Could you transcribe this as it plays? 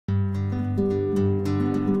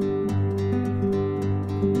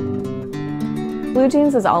Blue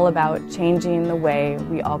Jeans is all about changing the way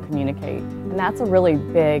we all communicate, and that's a really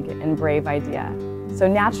big and brave idea. So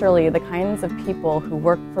naturally, the kinds of people who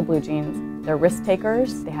work for Blue Jeans, they're risk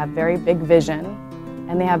takers, they have very big vision,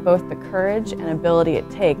 and they have both the courage and ability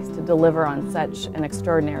it takes to deliver on such an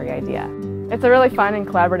extraordinary idea. It's a really fun and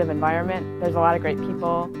collaborative environment. There's a lot of great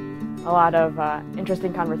people, a lot of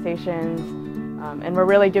interesting conversations, and we're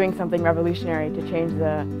really doing something revolutionary to change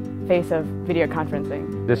the face of video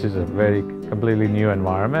conferencing. This is a very completely new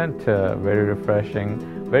environment, very refreshing,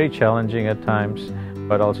 very challenging at times,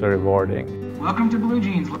 but also rewarding. Welcome to Blue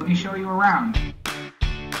Jeans. Let me show you around.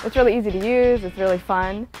 It's really easy to use, it's really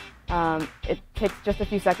fun. It takes just a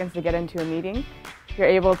few seconds to get into a meeting. You're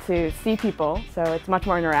able to see people, so it's much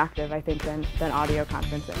more interactive, I think, than audio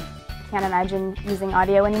conferencing. I can't imagine using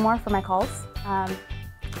audio anymore for my calls.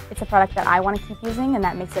 It's a product that I want to keep using, and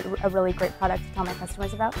that makes it a really great product to tell my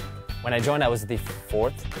customers about. When I joined, I was the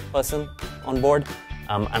 4th person on board,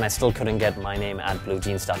 and I still couldn't get my name at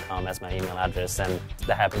bluejeans.com as my email address, and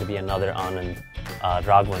there happened to be another Anand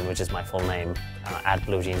Raghavan, which is my full name, at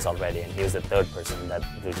Blue Jeans already, and he was the 3rd person that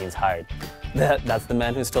Blue Jeans hired. That's the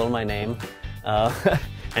man who stole my name,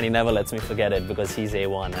 and he never lets me forget it because he's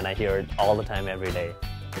A1, and I hear it all the time, every day.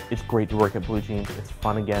 It's great to work at Blue Jeans. It's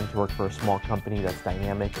fun again to work for a small company that's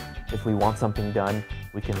dynamic. If we want something done,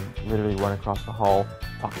 we can literally run across the hall,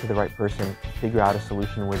 talk to the right person, figure out a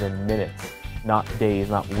solution within minutes, not days,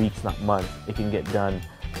 not weeks, not months. It can get done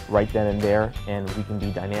right then and there, and we can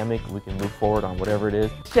be dynamic, we can move forward on whatever it is.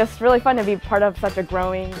 It's just really fun to be part of such a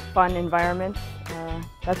growing, fun environment.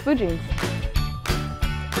 That's Blue Jeans.